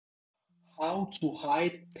how to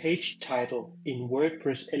hide page title in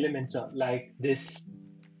WordPress Elementor like this.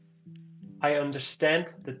 I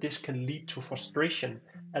understand that this can lead to frustration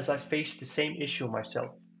as I face the same issue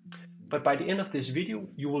myself. But by the end of this video,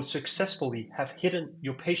 you will successfully have hidden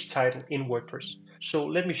your page title in WordPress. So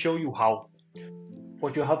let me show you how.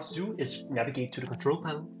 What you have to do is navigate to the control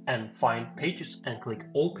panel and find pages and click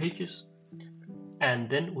all pages. And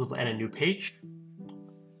then we'll add a new page.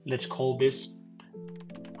 Let's call this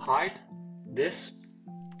hide this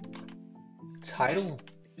title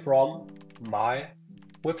from my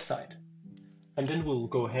website. And then we'll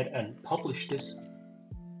go ahead and publish this.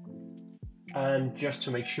 And just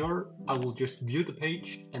to make sure, I will just view the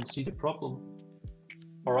page and see the problem.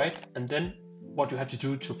 All right, and then what you have to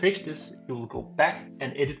do to fix this, you will go back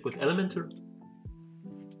and edit with Elementor.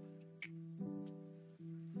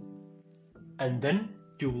 And then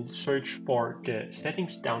you will search for the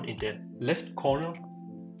settings down in the left corner.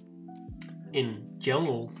 In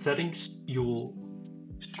general settings, you will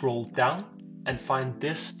scroll down and find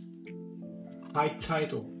this hide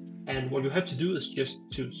title. And what you have to do is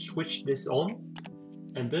just to switch this on,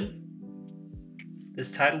 and then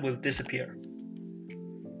this title will disappear.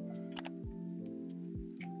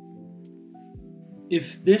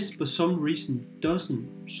 If this for some reason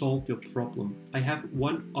doesn't solve your problem, I have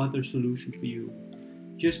one other solution for you.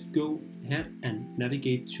 Just go ahead and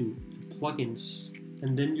navigate to plugins,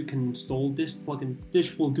 and then you can install this plugin.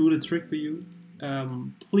 This will do the trick for you.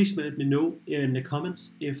 Please let me know in the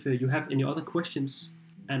comments if you have any other questions,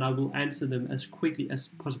 and I will answer them as quickly as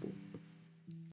possible.